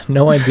mine.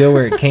 No idea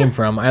where it came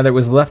from. Either it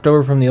was left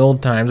over from the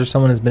old times or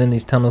someone has been in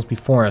these tunnels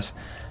before us.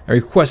 I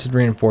requested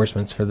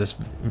reinforcements for this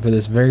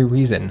very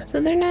reason.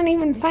 So they're not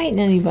even fighting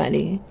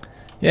anybody.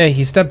 Yeah,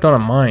 he stepped on a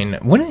mine.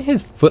 Wouldn't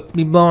his foot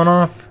be blown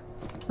off?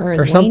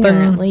 Or something?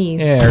 at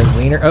least. Yeah, or his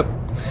wiener. Oh.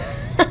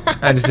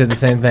 I just did the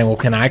same thing. Well,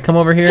 can I come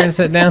over here and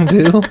sit down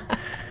too?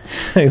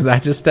 Because I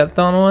just stepped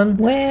on one.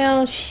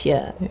 Well,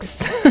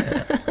 shucks.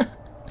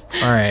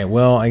 Alright,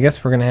 well, I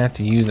guess we're going to have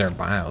to use our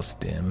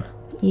biostim.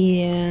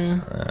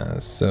 Yeah.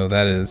 So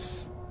that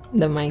is...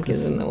 The mic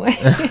is in the way.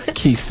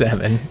 key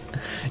 7.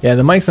 Yeah,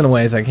 the mic's in the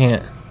way, so I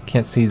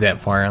can't see that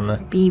far on the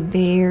Be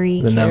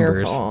very the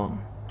numbers. careful.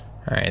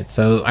 Alright,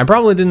 so I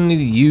probably didn't need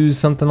to use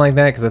something like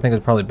that because I think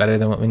it's probably better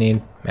than what we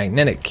need.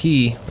 Magnetic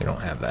key, we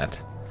don't have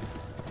that.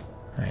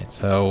 Alright,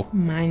 so...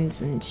 Mines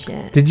and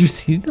shit. Did you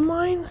see the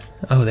mine?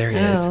 Oh, there it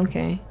is. Oh,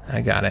 okay.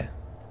 I got it.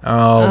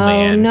 Oh,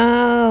 man.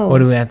 No. What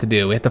do we have to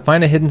do? We have to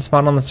find a hidden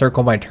spot on the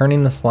circle by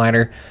turning the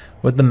slider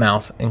with the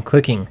mouse and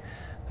clicking.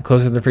 The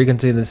closer the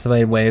frequency of the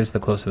displayed waves,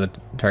 the closer the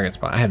target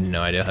spot. I have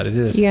no idea how to do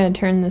this. You gotta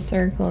turn the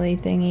circle-y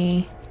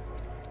thingy.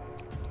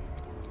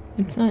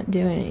 It's not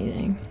doing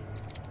anything.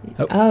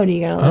 Oh, do you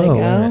gotta let it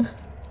go?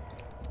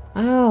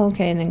 Oh,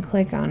 okay, and then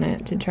click on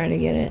it to try to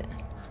get it.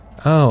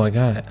 Oh, I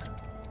got it.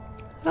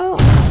 Oh,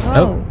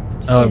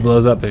 Oh, it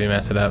blows up if you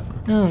mess it up.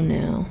 oh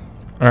no.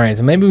 Alright,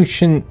 so maybe we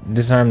shouldn't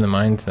disarm the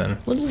mines then.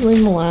 We'll just leave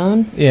them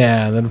alone.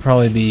 Yeah, that'll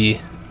probably be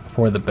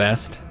for the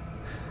best.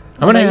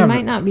 You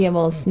might not be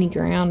able to sneak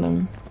around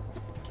them.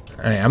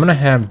 Alright, I'm gonna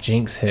have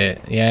Jynx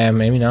hit. Yeah,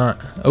 maybe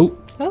not. Oh,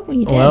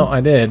 you did. well,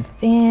 I did.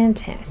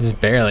 Fantastic. Just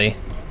barely.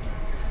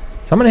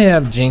 So I'm gonna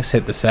have Jynx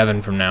hit the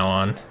 7 from now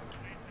on.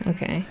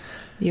 Okay.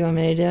 You want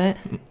me to do it?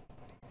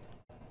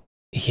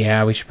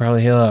 Yeah, we should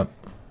probably heal up.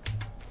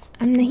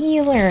 I'm the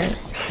healer.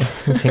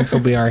 Jynx will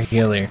be our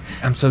healer.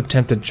 I'm so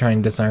tempted to try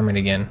and disarm it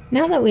again.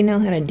 Now that we know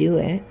how to do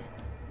it,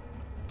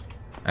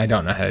 I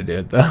don't know how to do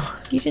it though.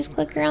 you just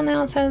click around the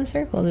outside of the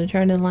circle to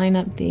try to line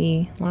up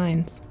the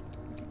lines.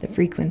 The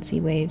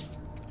frequency waves.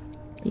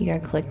 You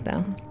gotta click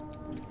though.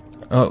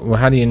 Oh, well,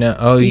 how do you know?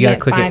 Oh, you gotta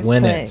click it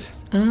when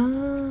clicks.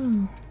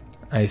 Oh.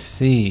 I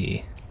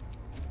see.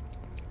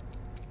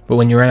 But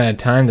when you run out of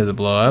time, does it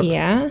blow up?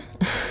 Yeah.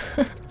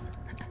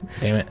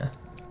 Damn it.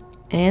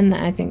 And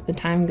I think the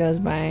time goes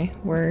by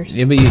worse.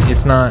 Yeah, but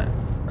it's not...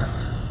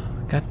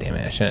 God damn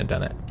it, I shouldn't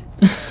have done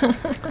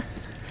it.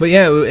 But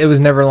yeah, it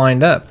was never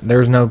lined up. There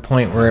was no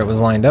point where it was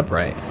lined up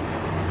right.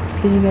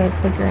 Because you gotta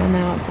click around the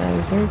outside of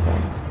the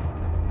circles.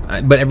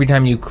 But every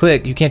time you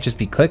click, you can't just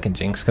be clicking,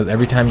 Jynx, because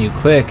every time you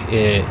click,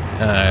 it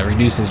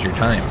reduces your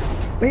time.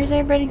 Where's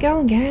everybody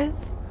going, guys?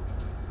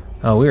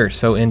 Oh, we are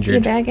so injured. You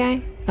a bad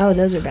guy? Oh,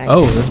 those are bad guys.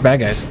 Oh, those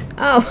bad guys.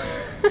 Oh.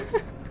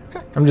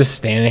 I'm just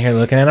standing here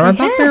looking at them. I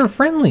thought they were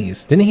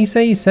friendlies. Didn't he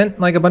say he sent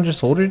like a bunch of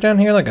soldiers down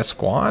here, like a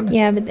squad?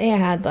 Yeah, but they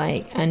had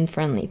like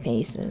unfriendly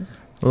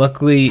faces.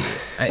 Luckily,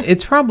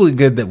 it's probably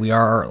good that we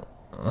are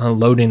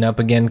loading up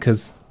again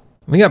because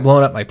we got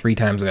blown up like 3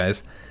 times,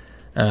 guys.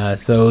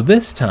 So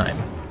this time,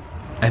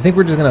 I think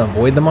we're just gonna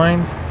avoid the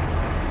mines,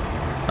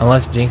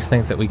 unless Jynx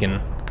thinks that we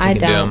can. I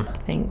do don't them.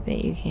 think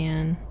that you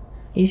can.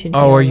 You should.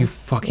 Oh, are you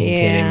fucking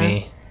kidding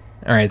me?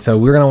 All right, so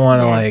we're gonna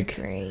want to like.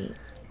 Great.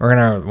 We're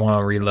gonna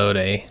want to reload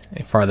a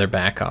farther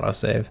back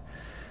autosave.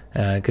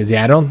 Because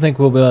yeah, I don't think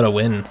we'll be able to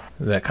win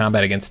the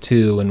combat against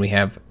 2 when we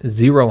have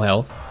 0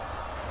 health.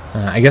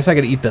 I guess I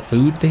could eat the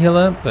food to heal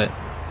up, but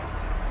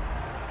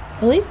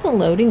At least the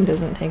loading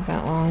doesn't take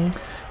that long.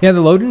 yeah,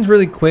 the loading's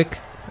really quick.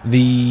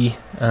 The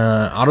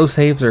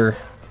autosaves are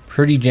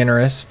pretty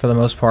generous for the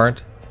most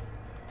part.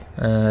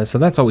 So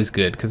that's always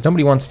good because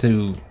nobody wants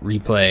to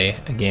replay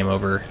a game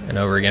over and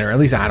over again, or at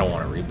least I don't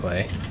want to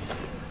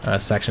replay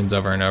sections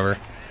over and over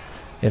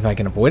if I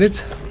can avoid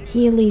it.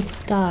 Healy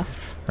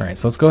stuff. All right,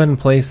 so let's go ahead and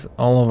place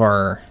all of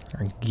our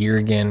gear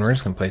again. We're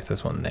just gonna place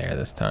this one there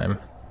this time,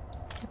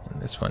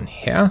 and this one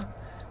here,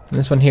 and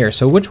this one here.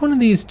 So which one of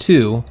these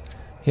 2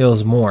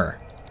 heals more?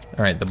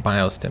 All right, the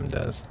biostim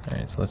does. All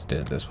right, so let's do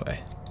it this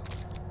way.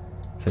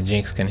 So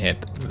Jynx can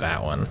hit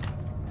that one.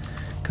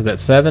 Because that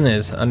 7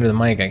 is under the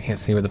mic. I can't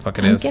see where the fuck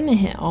it is. I'm gonna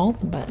hit all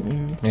the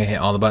buttons. You gonna hit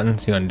all the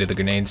buttons? You want to do the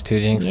grenades too,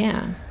 Jynx?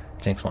 Yeah.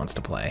 Jynx wants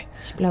to play.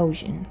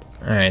 Explosions.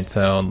 Alright,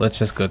 so let's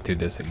just go through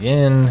this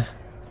again.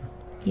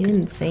 You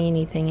didn't say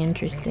anything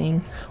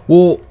interesting.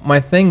 Well, my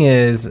thing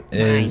is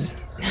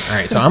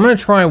alright, so I'm gonna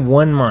try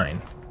one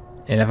mine.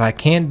 And if I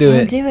can't do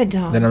it,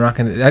 dog. then I'm not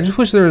gonna. I just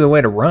wish there was a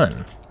way to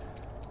run.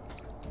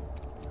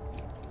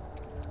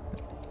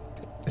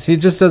 See,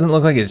 it just doesn't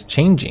look like it's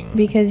changing.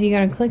 Because you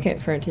gotta click it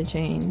for it to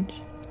change.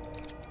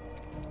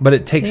 But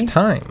it takes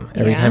time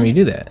every time you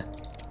do that.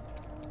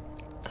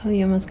 Oh,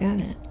 you almost got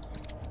it.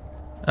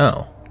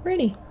 Oh.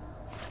 Pretty.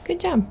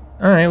 Good job.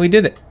 Alright, we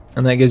did it.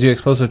 And that gives you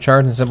explosive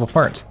charge in simple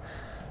parts.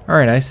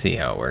 Alright, I see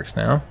how it works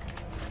now.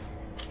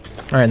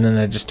 Alright, and then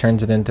that just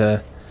turns it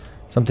into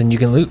something you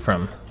can loot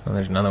from. Oh,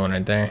 there's another one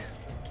right there.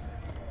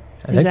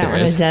 I think there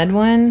is. A dead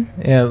one?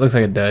 Yeah, it looks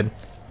like a dud.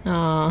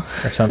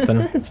 Aw. Or something.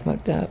 That's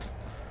fucked up.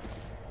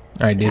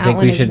 Alright, do you think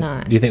we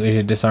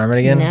should disarm it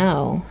again?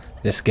 No.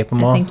 Just skip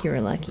them all? I think you were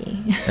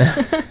lucky.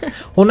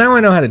 Well, now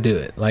I know how to do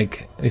it.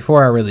 Like,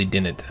 before I really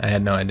didn't. I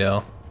had no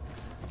idea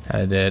how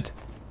to do it.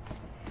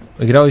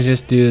 We could always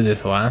just do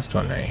this last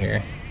one right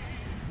here.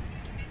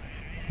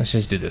 Let's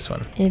just do this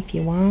one. If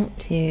you want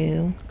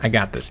to. I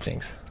got this,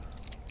 Jynx.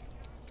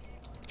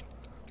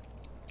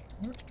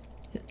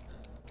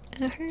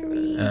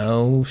 Hurry.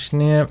 Oh,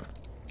 snap.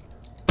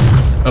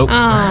 Oh.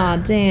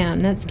 Aw, damn.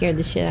 That scared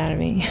the shit out of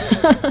me.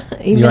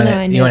 You want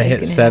to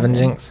hit 7,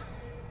 Jynx?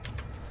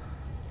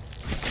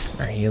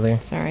 Our healer.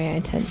 Sorry, I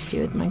touched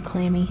you with my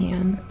clammy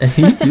hand.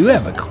 You do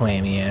have a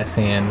clammy ass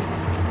hand.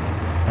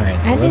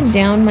 Alright, so I didn't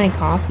down my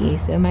coffee,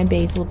 so my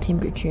basal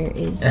temperature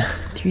is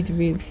through the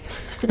roof.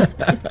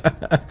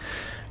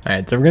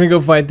 Alright, so we're gonna go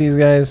fight these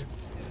guys.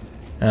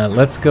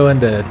 Let's go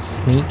into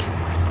sneak.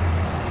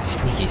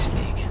 Sneaky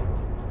sneak.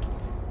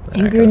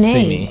 And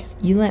grenades.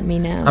 You let me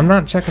know. I'm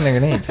not checking the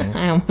grenade, Jynx.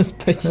 I almost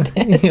pushed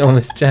it. You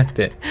almost checked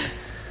it.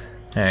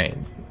 Alright.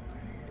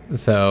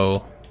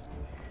 So,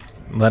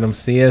 let them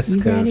see us,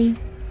 because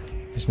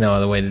there's no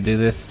other way to do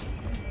this.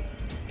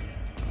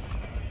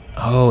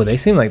 Oh, they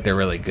seem like they're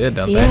really good,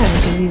 don't they? Yeah,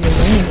 because he's a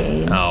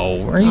renegade.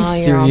 Oh, are you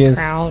serious?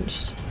 You're all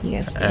crouched. You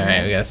gotta stand Alright,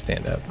 up. we gotta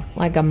stand up.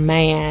 Like a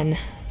man.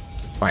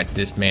 Fight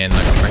this man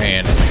like a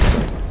man.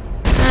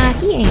 Ah,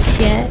 he ain't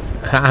shit.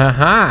 Ha ha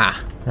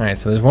ha! Alright,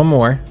 so there's one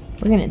more.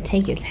 We're gonna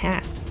take his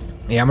hat.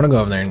 Yeah, I'm gonna go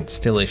over there and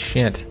steal his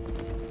shit.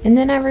 And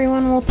then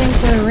everyone will think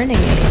we're a renegade.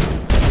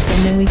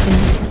 And then we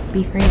can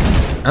be friends.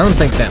 I don't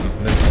think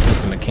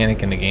that's a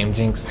mechanic in the game,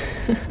 Jynx.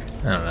 I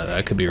don't know,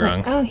 I could be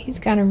wrong. Oh, he's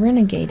got a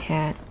renegade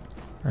hat.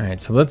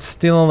 Alright, so let's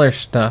steal all their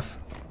stuff.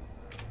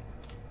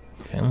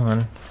 Come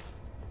on.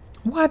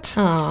 What?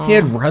 Aww. He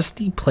had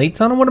rusty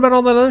plates on him? What about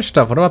all that other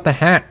stuff? What about the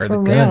hat or the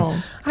gun? Real.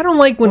 I don't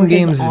like when Or his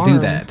games do arm.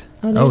 that.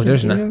 Oh,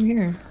 there's no. over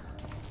here.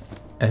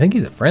 I think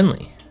he's a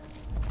friendly.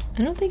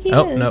 I don't think he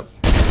Oh, is. nope.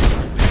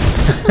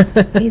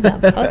 He's a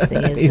pussy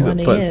is He's what a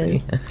he pussy.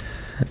 is.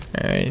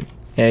 Alright.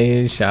 Yeah,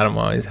 you shot him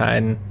while he's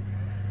hiding.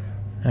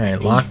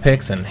 Alright,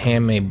 lockpicks and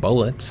handmade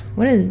bullets.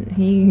 What is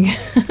he?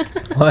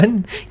 What?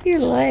 Your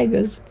leg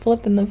was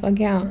flipping the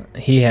fuck out.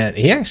 He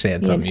actually had He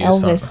had some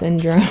use on Elvis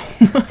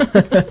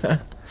syndrome.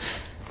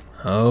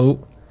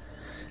 Oh.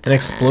 An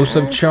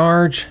explosive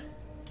charge.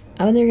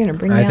 Oh, they're gonna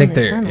bring I down think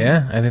the they're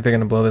tunnel. I think they're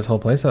gonna blow this whole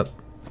place up.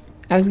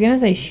 I was gonna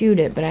say shoot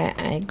it, but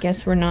I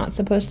guess we're not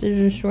supposed to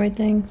destroy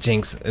things.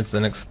 Jynx, it's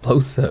an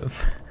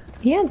explosive.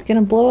 Yeah, it's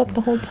gonna blow up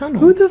the whole tunnel.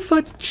 Who the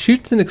fuck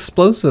shoots an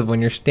explosive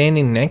when you're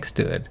standing next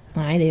to it?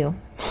 I do.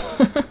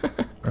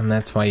 And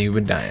that's why you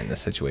would die in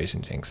this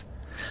situation, Jynx.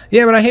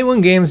 Yeah, but I hate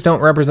when games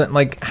don't represent,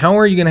 like, how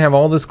are you gonna have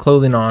all this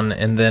clothing on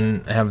and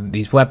then have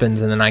these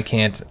weapons and then I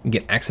can't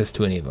get access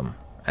to any of them?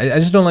 I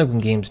just don't like when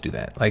games do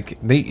that. Like,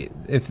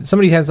 if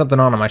somebody has something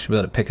on them, I should be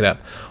able to pick it up.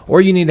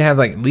 Or you need to have,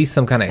 like, at least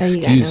some kind of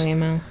excuse. You got no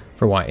ammo.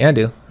 For why? Yeah, I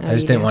do. Oh, I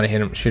just you didn't do.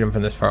 want to shoot him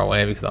from this far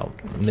away because I'll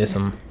miss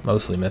him.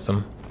 Mostly miss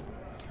him.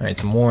 Alright,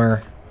 some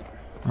more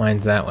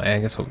mines that way. I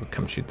guess we'll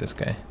come shoot this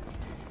guy.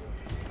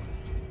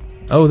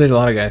 Oh, there's a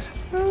lot of guys.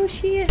 Oh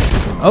shit.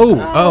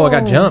 Oh, I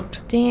got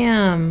jumped.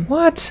 Damn.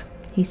 What?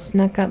 He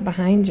snuck up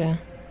behind you.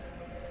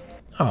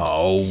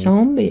 Oh.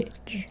 Some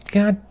bitch.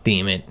 God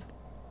damn it.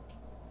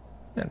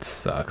 That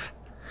sucks.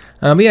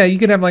 But yeah, you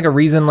could have like a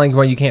reason like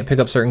why you can't pick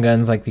up certain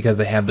guns, like because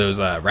they have those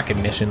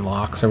recognition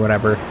locks or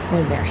whatever.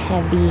 Or they're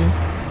heavy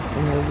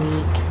and they're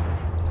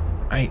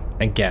weak.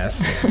 I guess.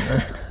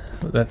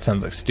 That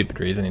sounds like stupid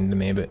reasoning to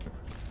me, but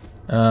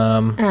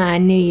I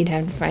knew you'd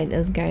have to fight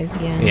those guys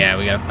again. yeah,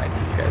 we gotta fight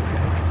these guys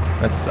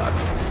again. That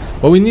sucks.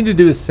 What we need to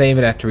do is save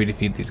it after we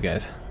defeat these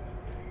guys.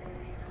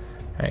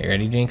 Alright, you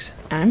ready, Jynx?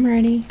 I'm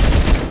ready.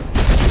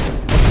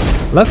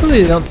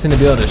 Luckily, they don't seem to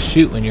be able to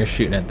shoot when you're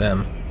shooting at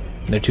them.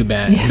 They're too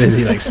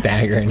busy like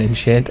staggering and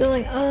shit. They're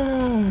like,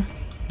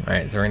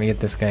 Alright, so we're gonna get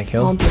this guy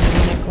killed.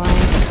 dramatic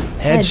life.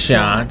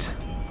 Headshot.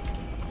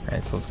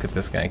 Alright, so let's get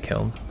this guy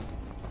killed.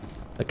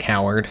 The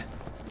coward.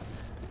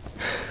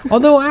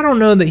 Although I don't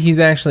know that he's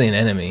actually an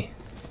enemy.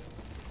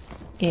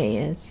 Yeah, he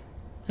is.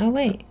 Oh,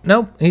 wait.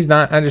 Nope, he's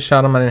not. I just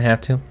shot him. I didn't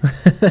have to.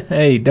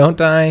 Hey, don't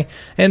die.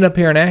 End up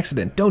here in an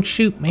accident. Don't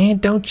shoot, man.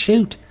 Don't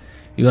shoot.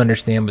 You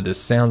understand what this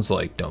sounds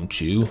like,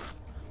 don't you?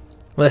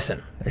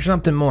 Listen, there's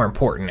something more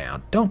important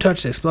now. Don't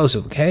touch the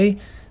explosive, okay?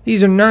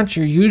 These are not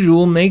your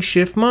usual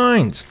makeshift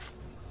mines.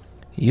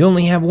 You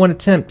only have one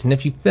attempt, and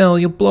if you fail,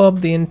 you'll blow up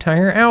the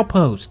entire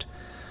outpost.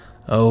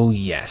 Oh,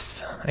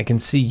 yes. I can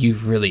see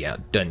you've really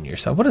outdone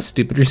yourself. What a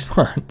stupid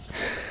response.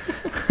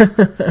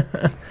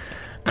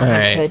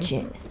 I'll touch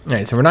it.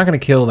 Alright, so we're not going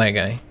to kill that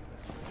guy.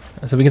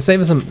 So we can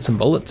save us some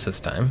bullets this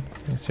time.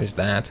 I guess there's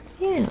that.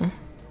 Yeah.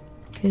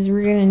 Because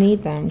we're going to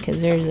need them,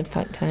 because there's a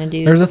fuck ton of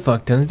dudes. There's a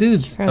fuck ton of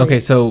dudes. Probably Okay,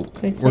 so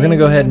quick we're going to save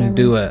go or ahead and whatever.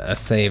 do a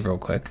save real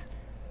quick.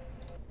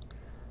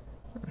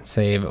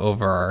 Save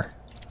over our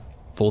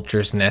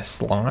Vulture's Nest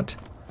slot.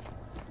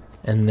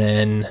 And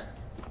then...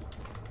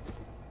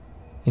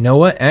 You know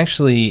what?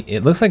 Actually,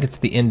 it looks like it's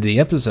the end of the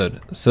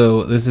episode.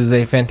 So this is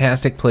a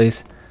fantastic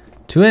place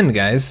to end,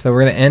 guys. So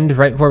we're going to end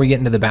right before we get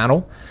into the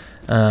battle.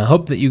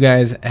 Hope that you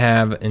guys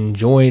have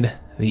enjoyed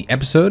the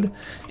episode.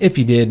 If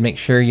you did, make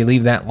sure you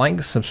leave that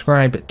like,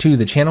 subscribe to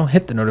the channel,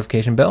 hit the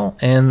notification bell,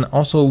 and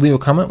also leave a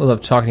comment. We'll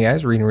love to talk to you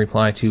guys, read and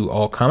reply to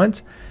all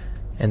comments.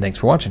 And thanks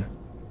for watching.